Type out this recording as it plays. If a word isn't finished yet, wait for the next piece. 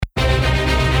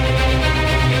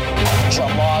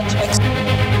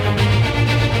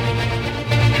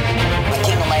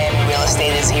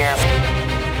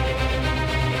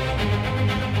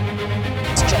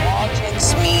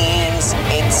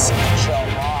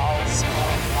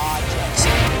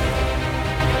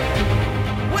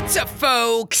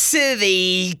folks?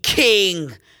 The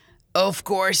king, of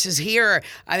course, is here.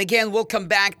 And again, welcome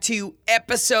back to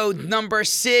episode number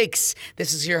 6.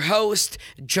 This is your host,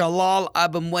 Jalal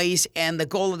Abumwais, and the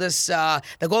goal that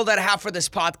I have for this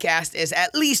podcast is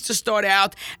at least to start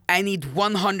out, I need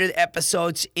 100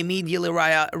 episodes immediately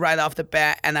right off the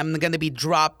bat, and I'm going to be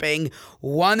dropping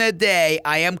one a day.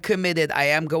 I am committed. I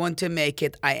am going to make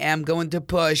it. I am going to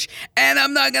push, and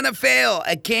I'm not going to fail.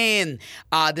 Again,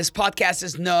 this podcast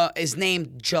is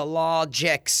named Jalal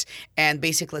Jix, and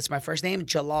basically it's my first name,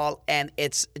 Jalal, and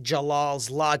it's Jalal's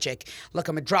Logic. Look,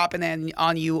 I'm dropping in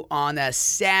on you on a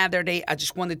Saturday. I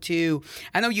just wanted to,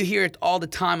 I know you hear it all the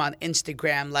time on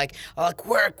Instagram, like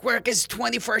work is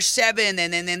 24/7,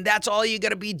 and that's all you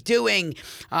gotta be doing.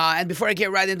 And before I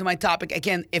get right into my topic,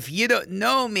 again, if you don't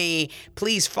know me,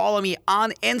 please follow me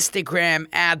on Instagram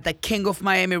at the King of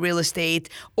Miami Real Estate,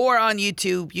 or on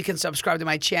YouTube. You can subscribe to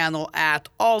my channel at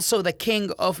also the King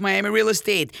of Miami Real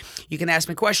Estate. You can ask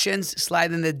me questions,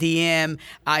 slide in the DM.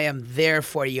 I am there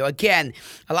for you. Again,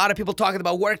 a lot of people talking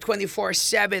about work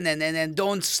 24/7 and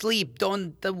don't sleep,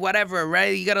 don't whatever,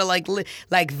 right? You gotta like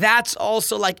that's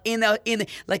also like in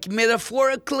like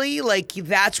metaphorically, like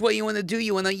that's what you want to do.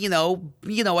 You want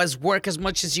to as work as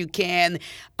much as you can.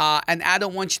 And I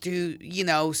don't want you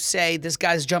to say this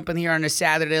guy's jumping here on a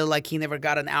Saturday like he never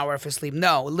got an hour of sleep.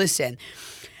 No, listen.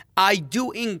 I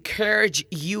do encourage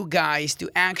you guys to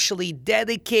actually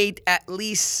dedicate at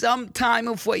least some time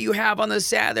of what you have on a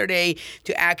Saturday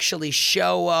to actually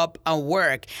show up and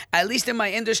work. At least in my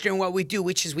industry and what we do,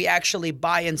 which is we actually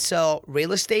buy and sell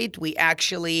real estate. We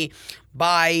actually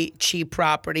buy cheap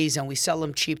properties and we sell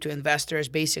them cheap to investors.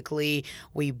 Basically,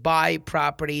 we buy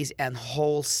properties and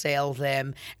wholesale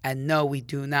them. And no, we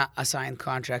do not assign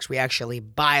contracts. We actually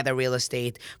buy the real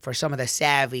estate for some of the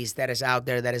savvies that is out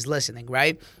there that is listening,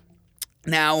 right?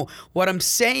 Now, what I'm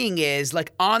saying is,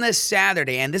 like, on a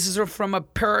Saturday, and this is from a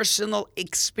personal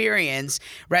experience,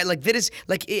 right? Like,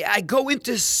 I go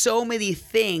into so many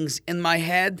things in my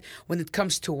head when it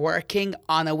comes to working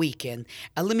on a weekend.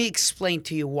 And let me explain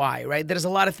to you why, right? There's a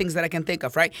lot of things that I can think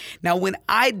of, right? Now, when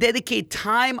I dedicate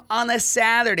time on a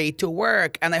Saturday to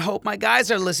work, and I hope my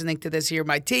guys are listening to this here,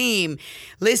 my team,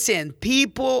 listen,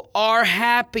 people are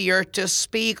happier to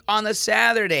speak on a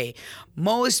Saturday.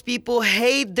 Most people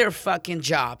hate their fucking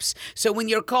jobs. So when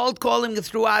you're calling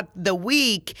throughout the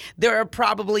week, they're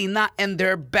probably not in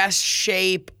their best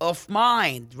shape of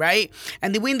mind, right?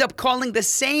 And we end up calling the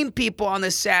same people on a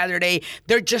Saturday.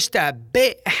 They're just a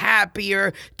bit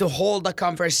happier to hold a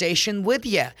conversation with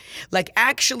you. Like,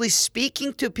 actually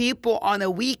speaking to people on a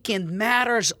weekend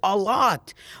matters a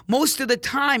lot. Most of the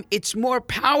time, it's more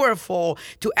powerful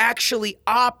to actually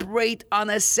operate on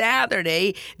a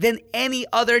Saturday than any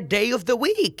other day of the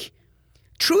week.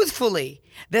 Truthfully,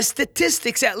 the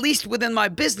statistics, at least within my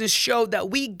business, show that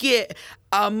we get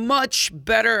a much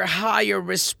better, higher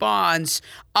response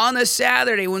on a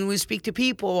Saturday when we speak to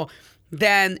people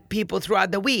than people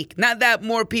throughout the week. Not that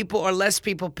more people or less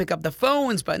people pick up the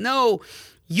phones, but no,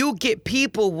 you get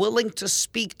people willing to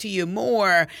speak to you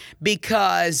more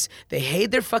because they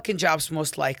hate their fucking jobs,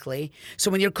 most likely.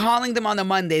 So when you're calling them on a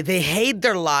Monday, they hate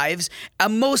their lives.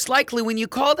 And most likely when you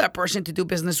call that person to do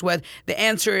business with, the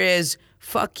answer is,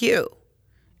 fuck you,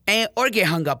 or get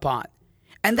hung up on.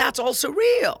 And that's also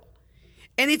real.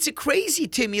 And it's crazy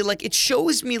to me. Like, it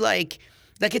shows me like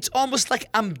it's almost like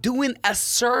I'm doing a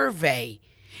survey.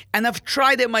 And I've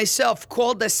tried it myself,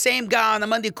 called the same guy on a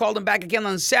Monday, called him back again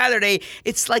on Saturday.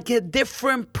 It's like a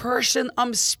different person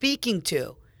I'm speaking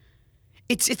to.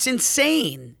 It's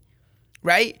insane,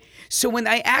 right? So when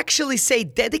I actually say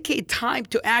dedicate time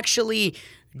to actually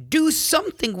do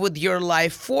something with your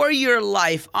life, for your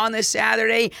life on a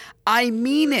Saturday, I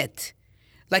mean it.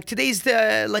 Like, today's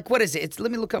what is it?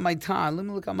 Let me look at my time. Let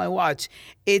me look at my watch.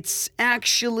 It's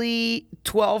actually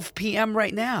 12 p.m.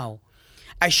 right now.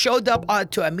 I showed up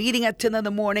to a meeting at 10 in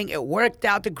the morning. It worked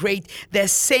out great. The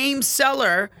same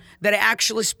seller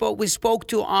that we spoke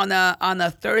to on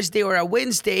a Thursday or a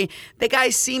Wednesday, the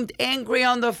guy seemed angry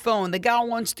on the phone. The guy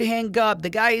wants to hang up. The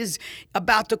guy is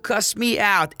about to cuss me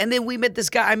out. And then I met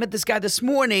this guy this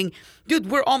morning.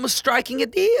 Dude, we're almost striking a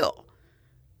deal.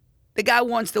 The guy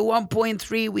wants the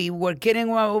 1.3. We were getting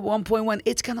 1.1.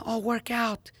 It's going to all work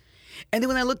out. And then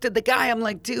when I looked at the guy, I'm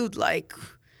like, dude, like,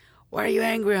 why are you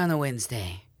angry on a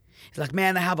Wednesday? He's like,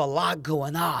 man, I have a lot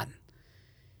going on.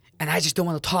 And I just don't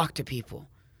want to talk to people.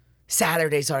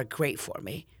 Saturdays are great for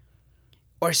me.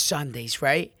 Or Sundays,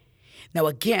 right? Now,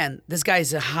 again, this guy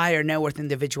is a higher net worth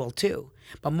individual too.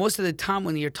 But most of the time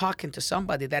when you're talking to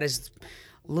somebody that is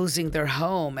losing their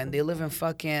home and they live in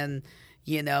fucking,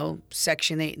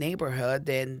 Section 8 neighborhood,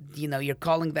 and, you're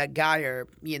calling that guy or,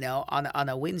 on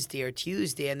a Wednesday or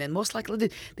Tuesday, and then most likely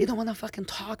they don't want to fucking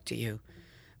talk to you.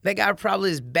 That guy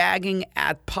probably is bagging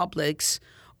at Publix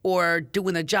or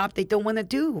doing a job they don't want to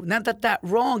do. Not that that's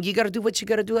wrong. You got to do what you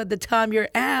got to do at the time you're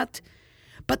at,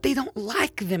 but they don't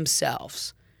like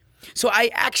themselves. So I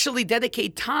actually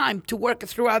dedicate time to work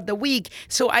throughout the week.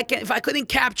 So if I couldn't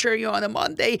capture you on a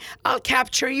Monday, I'll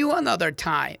capture you another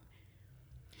time.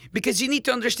 Because you need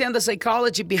to understand the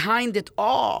psychology behind it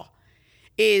all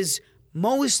is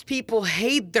most people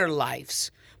hate their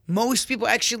lives. Most people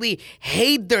actually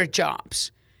hate their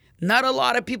jobs. Not a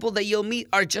lot of people that you'll meet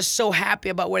are just so happy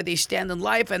about where they stand in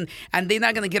life, and they're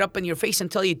not going to get up in your face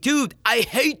and tell you, dude, I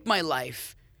hate my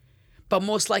life. But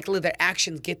most likely their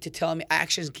actions get to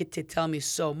tell me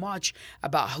so much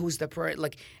about who's the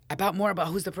about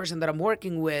who's the person that I'm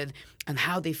working with and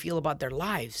how they feel about their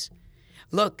lives.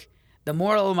 Look, the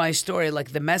moral of my story,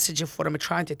 the message of what I'm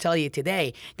trying to tell you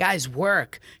today, guys,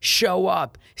 work, show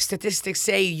up. Statistics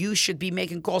say you should be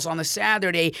making calls on a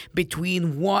Saturday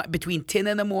between 10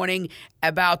 in the morning,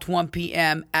 about 1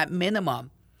 p.m. at minimum.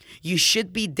 You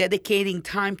should be dedicating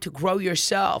time to grow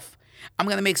yourself. I'm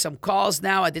going to make some calls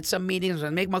now. I did some meetings.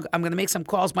 I'm going to make some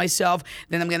calls myself.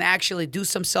 Then I'm going to actually do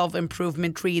some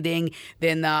self-improvement reading.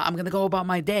 Then I'm going to go about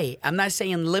my day. I'm not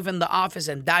saying live in the office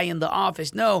and die in the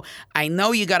office. No, I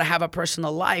know you got to have a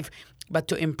personal life. But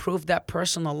to improve that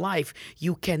personal life,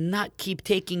 you cannot keep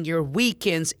taking your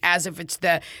weekends as if it's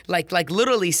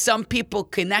literally some people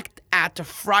connect at a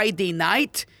Friday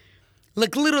night.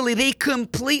 Literally, they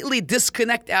completely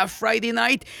disconnect at Friday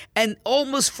night and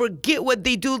almost forget what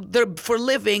they do for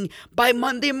living by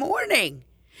Monday morning.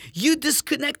 You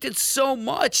disconnected so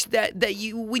much that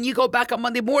when you go back on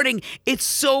Monday morning, it's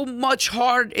so much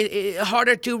harder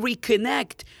to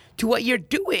reconnect to what you're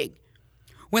doing.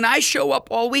 When I show up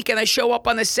all week and I show up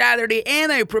on a Saturday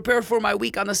and I prepare for my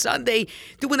week on a Sunday,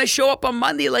 when I show up on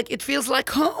Monday, it feels like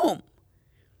home.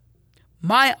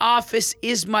 My office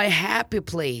is my happy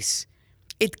place.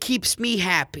 It keeps me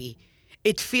happy.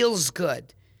 It feels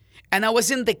good. And I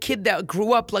wasn't the kid that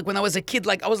grew up, when I was a kid,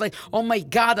 I was like, oh my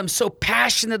God, I'm so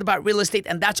passionate about real estate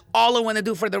and that's all I want to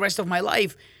do for the rest of my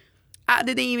life. I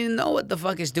didn't even know what the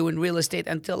fuck is doing real estate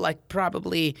until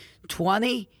probably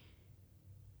 20.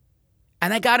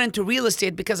 And I got into real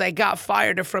estate because I got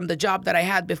fired from the job that I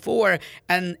had before.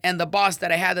 And the boss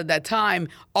that I had at that time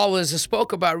always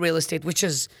spoke about real estate, which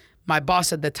is my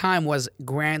boss at the time was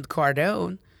Grant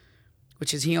Cardone,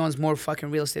 which is he owns more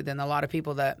fucking real estate than a lot of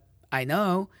people that I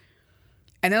know.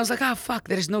 And I was like, oh, fuck,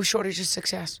 there's no shortage of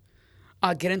success.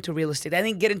 I'll get into real estate. I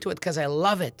didn't get into it because I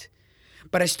love it.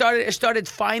 But I started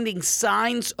finding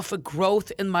signs of a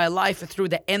growth in my life through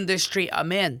the industry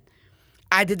I'm in.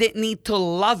 I didn't need to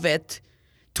love it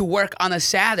to work on a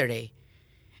Saturday.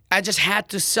 I just had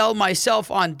to sell myself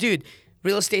on, dude,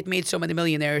 real estate made so many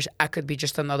millionaires, I could be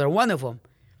just another one of them.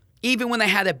 Even when I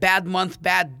had a bad month,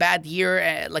 bad year,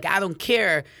 I don't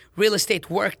care. Real estate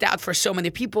worked out for so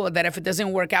many people that if it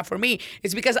doesn't work out for me,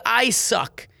 it's because I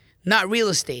suck, not real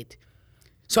estate.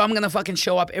 So I'm going to fucking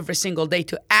show up every single day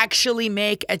to actually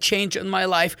make a change in my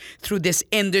life through this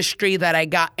industry that I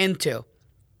got into.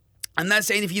 I'm not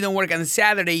saying if you don't work on a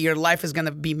Saturday, your life is going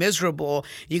to be miserable.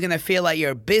 You're going to feel like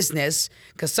your business.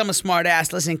 Because some smart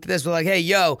ass listening to this will like, hey,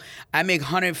 yo, I make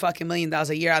 $100 fucking million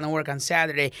a year. I don't work on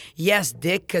Saturday. Yes,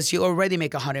 dick, because you already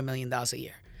make $100 million a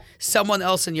year. Someone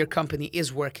else in your company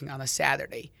is working on a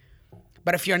Saturday.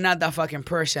 But if you're not that fucking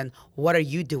person, what are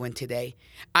you doing today?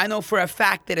 I know for a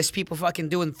fact that there's people fucking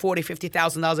doing $40,000,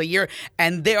 $50,000 a year,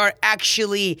 and they are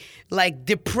actually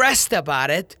depressed about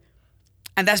it.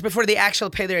 And that's before they actually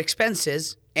pay their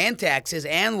expenses and taxes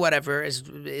and whatever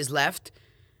is left.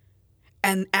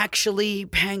 And actually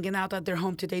hanging out at their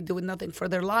home today doing nothing for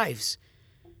their lives.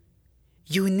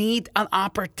 You need an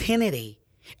opportunity.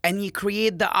 And you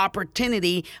create the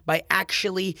opportunity by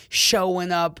actually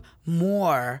showing up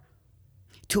more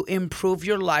to improve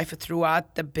your life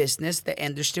throughout the business, the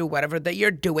industry, whatever that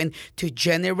you're doing, to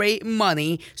generate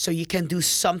money so you can do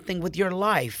something with your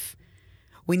life.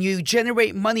 When you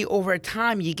generate money over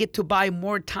time, you get to buy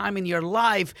more time in your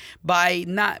life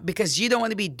because you don't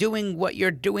want to be doing what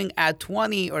you're doing at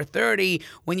 20 or 30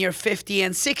 when you're 50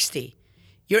 and 60.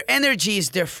 Your energy is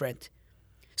different.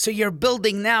 So you're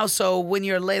building now, so when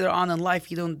you're later on in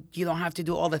life, you don't have to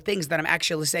do all the things that I'm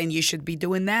actually saying you should be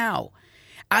doing now.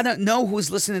 I don't know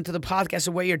who's listening to the podcast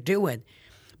or what you're doing.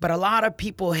 But a lot of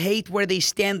people hate where they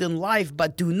stand in life,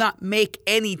 but do not make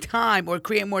any time or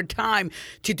create more time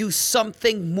to do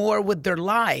something more with their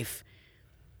life.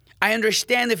 I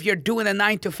understand if you're doing a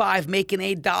 9 to 5, making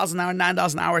 $8 an hour,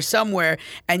 $9 an hour somewhere,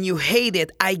 and you hate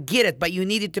it. I get it, but you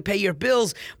needed to pay your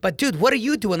bills. But dude, what are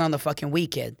you doing on the fucking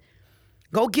weekend?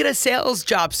 Go get a sales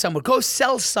job somewhere. Go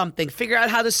sell something. Figure out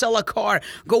how to sell a car.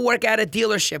 Go work at a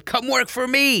dealership. Come work for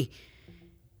me.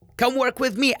 Come work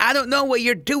with me. I don't know what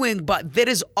you're doing, but there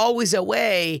is always a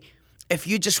way if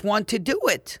you just want to do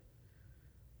it.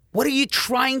 What are you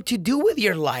trying to do with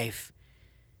your life?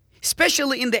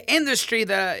 Especially in the industry,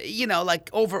 like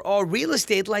overall real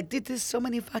estate, like there's so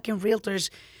many fucking realtors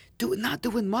not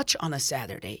doing much on a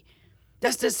Saturday.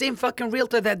 That's the same fucking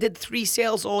realtor that did 3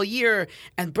 sales all year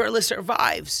and barely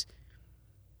survives.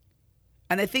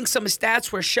 And I think some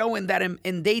stats were showing that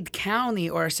in Dade County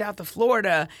or south of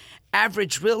Florida,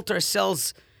 average realtor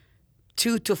sells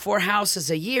 2 to 4 houses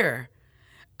a year.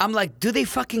 I'm like, do they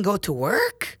fucking go to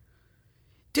work?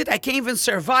 Dude, I can't even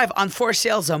survive on 4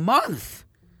 sales a month.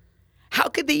 How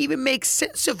could they even make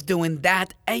sense of doing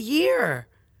that a year?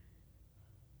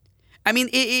 I mean,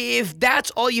 if that's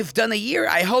all you've done a year,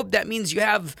 I hope that means you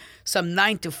have some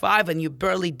 9 to 5 and you're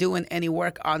barely doing any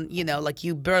work on, like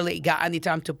you barely got any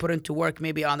time to put into work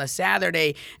maybe on a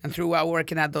Saturday. And throughout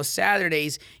working at those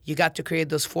Saturdays, you got to create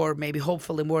those 4, maybe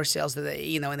hopefully more sales that,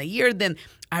 in a year. Then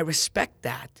I respect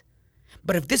that.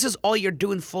 But if this is all you're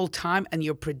doing full time and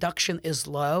your production is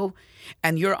low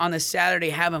and you're on a Saturday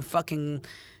having fucking,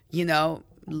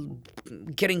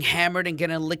 getting hammered and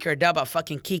getting liquored up at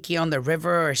fucking Kiki on the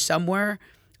river or somewhere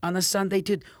on a Sunday,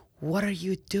 dude, what are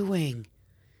you doing?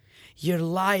 Your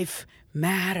life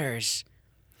matters.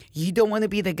 You don't want to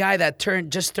be the guy that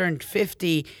just turned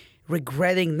 50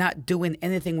 regretting not doing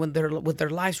anything with their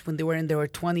lives when they were in their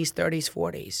 20s, 30s,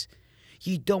 40s.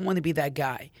 You don't want to be that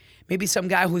guy. Maybe some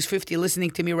guy who's 50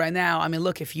 listening to me right now. I mean,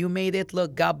 look, if you made it,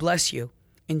 look, God bless you.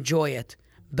 Enjoy it.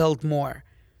 Build more.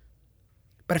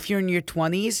 But if you're in your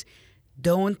 20s,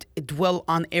 don't dwell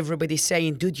on everybody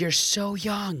saying, dude, you're so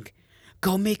young.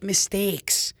 Go make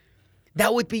mistakes.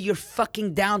 That would be your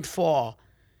fucking downfall.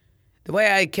 The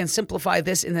way I can simplify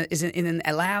this in an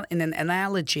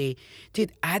analogy,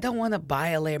 dude, I don't want to buy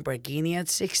a Lamborghini at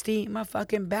 60. My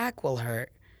fucking back will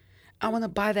hurt. I want to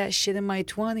buy that shit in my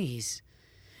 20s.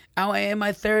 In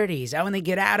my 30s. I want to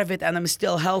get out of it and I'm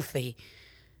still healthy.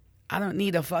 I don't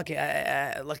need a fucking,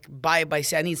 I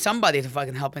need somebody to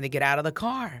fucking help me to get out of the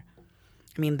car.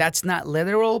 I mean, that's not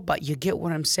literal, but you get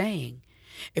what I'm saying.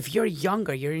 If you're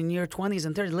younger, you're in your 20s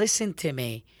and 30s, listen to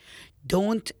me.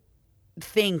 Don't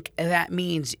think that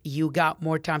means you got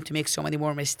more time to make so many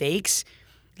more mistakes.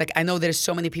 Like, I know there's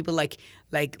so many people like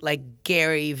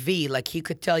Gary Vee. Like, he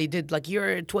could tell you, dude, like,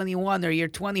 you're 21 or you're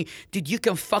 20. Dude, you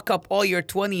can fuck up all your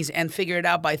 20s and figure it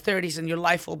out by 30s and your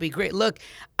life will be great. Look,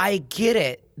 I get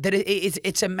it. That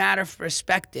it's a matter of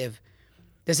perspective.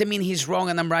 Doesn't mean he's wrong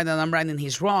and I'm right and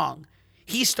he's wrong.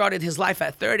 He started his life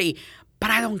at 30, but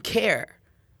I don't care.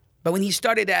 But when he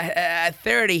started at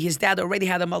 30, his dad already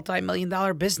had a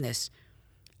multi-million-dollar business.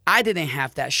 I didn't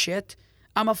have that shit.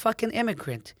 I'm a fucking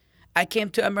immigrant. I came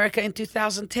to America in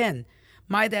 2010.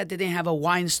 My dad didn't have a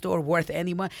wine store worth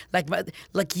any money.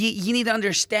 You need to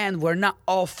understand, we're not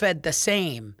all fed the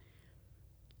same.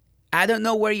 I don't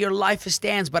know where your life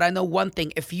stands, but I know one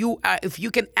thing. If you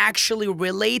can actually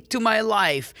relate to my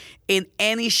life in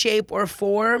any shape or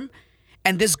form,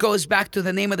 and this goes back to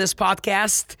the name of this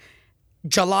podcast,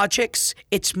 Jalogics,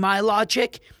 it's my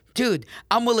logic. Dude,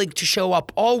 I'm willing to show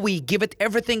up all week, give it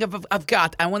everything I've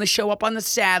got. I want to show up on a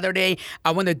Saturday.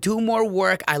 I want to do more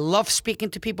work. I love speaking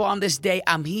to people on this day.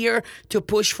 I'm here to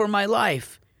push for my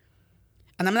life.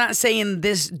 And I'm not saying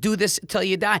do this till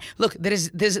you die. Look,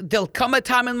 there'll come a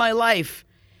time in my life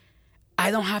I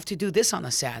don't have to do this on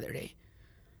a Saturday.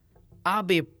 I'll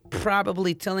be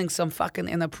probably telling some fucking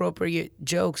inappropriate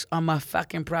jokes on my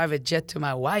fucking private jet to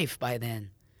my wife by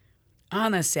then.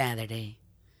 On a Saturday.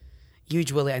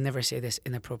 Usually I never say this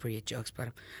inappropriate jokes, but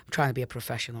I'm trying to be a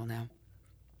professional now.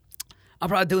 I'm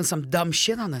probably doing some dumb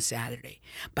shit on a Saturday.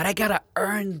 But I gotta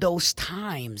earn those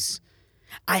times.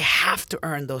 I have to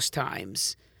earn those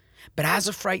times. But as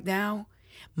of right now,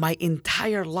 my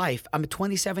entire life, I'm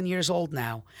 27 years old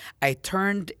now. I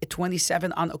turned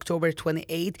 27 on October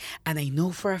 28th, and I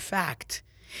know for a fact,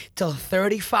 till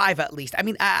 35 at least. I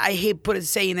mean, I hate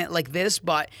saying it like this,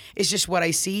 but it's just what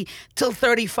I see. Till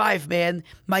 35, man,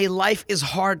 my life is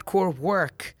hardcore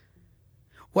work.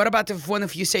 What about if one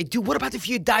of you say, dude, what about if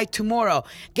you die tomorrow?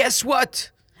 Guess what?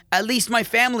 At least my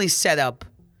family's set up.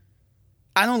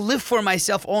 I don't live for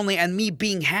myself only and me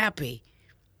being happy.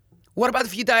 What about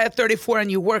if you die at 34 and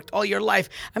you worked all your life?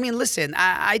 I mean, listen,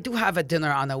 I do have a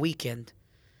dinner on a weekend.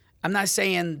 I'm not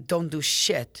saying don't do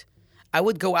shit. I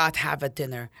would go out, have a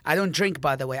dinner. I don't drink,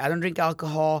 by the way. I don't drink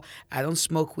alcohol. I don't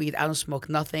smoke weed. I don't smoke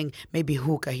nothing. Maybe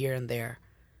hookah here and there.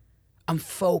 I'm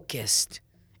focused.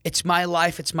 It's my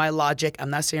life. It's my logic. I'm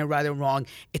not saying right or wrong.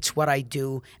 It's what I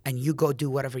do, and you go do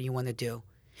whatever you want to do.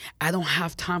 I don't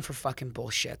have time for fucking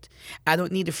bullshit. I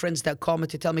don't need the friends that call me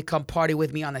to tell me come party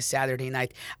with me on a Saturday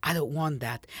night. I don't want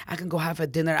that. I can go have a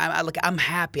dinner. I'm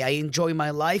happy. I enjoy my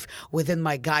life within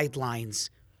my guidelines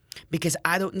because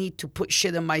I don't need to put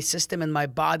shit in my system and my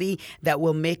body that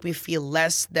will make me feel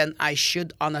less than I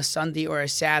should on a Sunday or a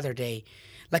Saturday.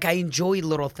 Like, I enjoy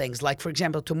little things. Like, for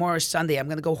example, tomorrow's Sunday. I'm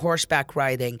going to go horseback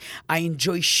riding. I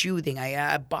enjoy shooting.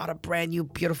 I bought a brand new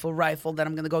beautiful rifle that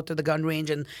I'm going to go to the gun range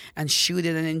and shoot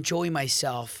it and enjoy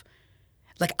myself.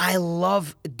 Like, I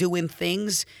love doing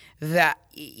things that,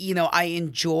 I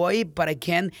enjoy. But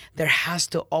again, there has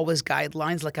to always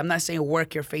guidelines. Like, I'm not saying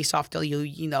work your face off till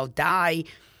you die.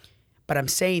 But I'm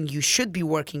saying you should be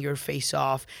working your face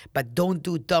off, but don't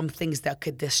do dumb things that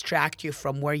could distract you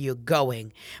from where you're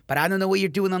going. But I don't know what you're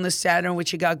doing on this Saturday and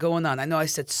what you got going on. I know I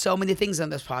said so many things on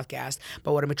this podcast,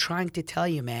 but what I'm trying to tell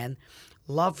you, man,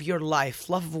 love your life.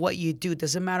 Love what you do.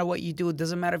 Doesn't matter what you do. It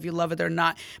doesn't matter if you love it or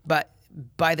not. But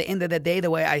by the end of the day,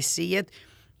 the way I see it,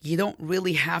 you don't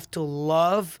really have to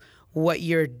love what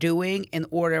you're doing in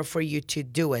order for you to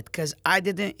do it. Because I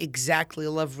didn't exactly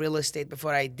love real estate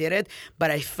before I did it,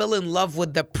 but I fell in love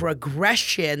with the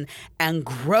progression and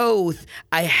growth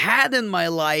I had in my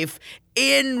life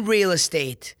in real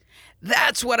estate.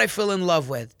 That's what I fell in love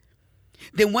with.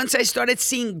 Then once I started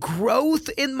seeing growth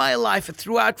in my life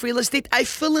throughout real estate, I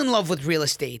fell in love with real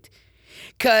estate.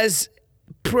 Because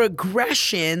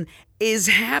progression is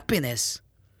happiness.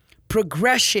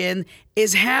 Progression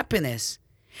is happiness.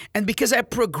 And because I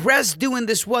progressed doing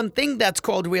this one thing that's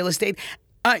called real estate,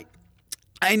 I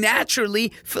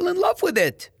naturally fell in love with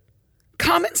it.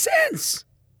 Common sense.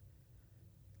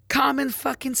 Common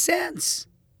fucking sense.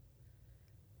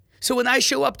 So when I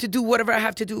show up to do whatever I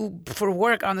have to do for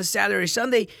work on a Saturday or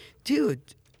Sunday,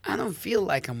 dude, I don't feel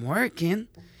like I'm working.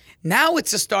 Now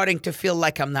it's starting to feel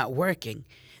like I'm not working.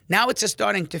 Now it's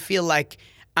starting to feel like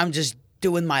I'm just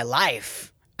doing my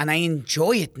life. And I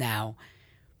enjoy it now.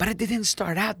 But it didn't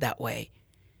start out that way.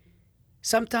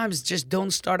 Sometimes just don't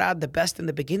start out the best in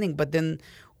the beginning, but then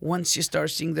once you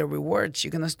start seeing the rewards, you're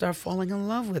going to start falling in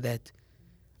love with it.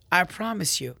 I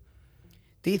promise you.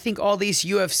 Do you think all these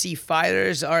UFC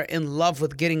fighters are in love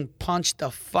with getting punched the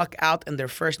fuck out in their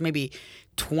first maybe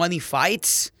 20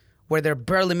 fights where they're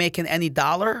barely making any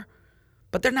dollar?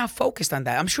 But they're not focused on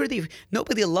that. I'm sure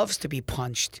nobody loves to be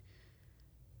punched.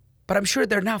 But I'm sure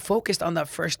they're not focused on that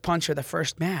first punch or the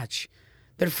first match.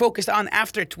 They're focused on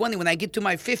after 20, when I get to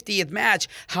my 50th match,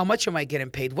 how much am I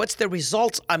getting paid? What's the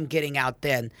results I'm getting out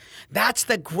then? That's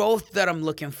the growth that I'm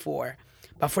looking for.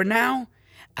 But for now,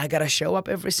 I got to show up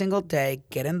every single day,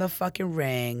 get in the fucking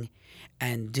ring,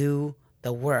 and do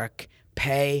the work,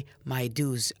 pay my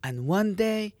dues. And one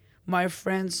day, my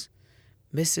friends,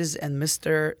 Mrs. and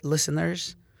Mr.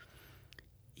 listeners,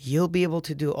 you'll be able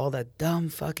to do all the dumb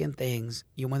fucking things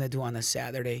you want to do on a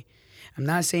Saturday. I'm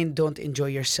not saying don't enjoy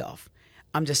yourself.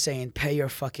 I'm just saying pay your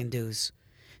fucking dues,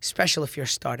 especially if you're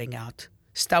starting out.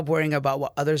 Stop worrying about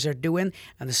what others are doing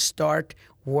and start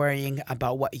worrying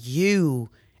about what you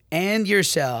and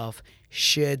yourself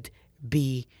should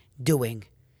be doing.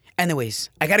 Anyways,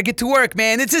 I got to get to work,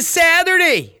 man. It's a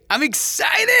Saturday. I'm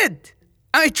excited.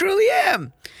 I truly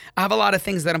am. I have a lot of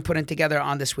things that I'm putting together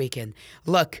on this weekend.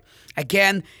 Look,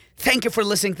 again, thank you for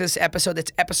listening to this episode.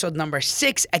 It's episode number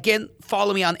 6. Again,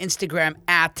 follow me on Instagram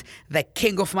at The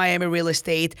King of Miami Real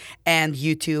Estate and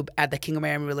YouTube at The King of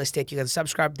Miami Real Estate. You can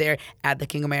subscribe there at The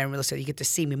King of Miami Real Estate. You get to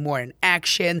see me more in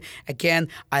action. Again,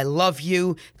 I love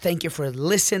you. Thank you for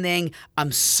listening.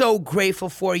 I'm so grateful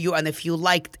for you. And if you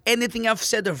liked anything I've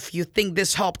said or if you think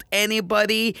this helped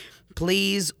anybody,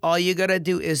 please, all you got to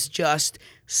do is just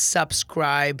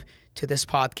subscribe to this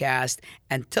podcast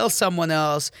and tell someone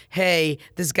else, hey,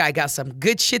 this guy got some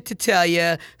good shit to tell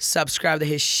you. Subscribe to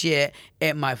his shit.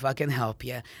 It might fucking help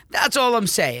you. That's all I'm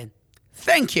saying.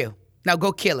 Thank you. Now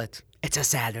go kill it. It's a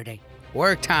Saturday.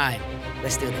 Work time.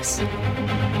 Let's do this.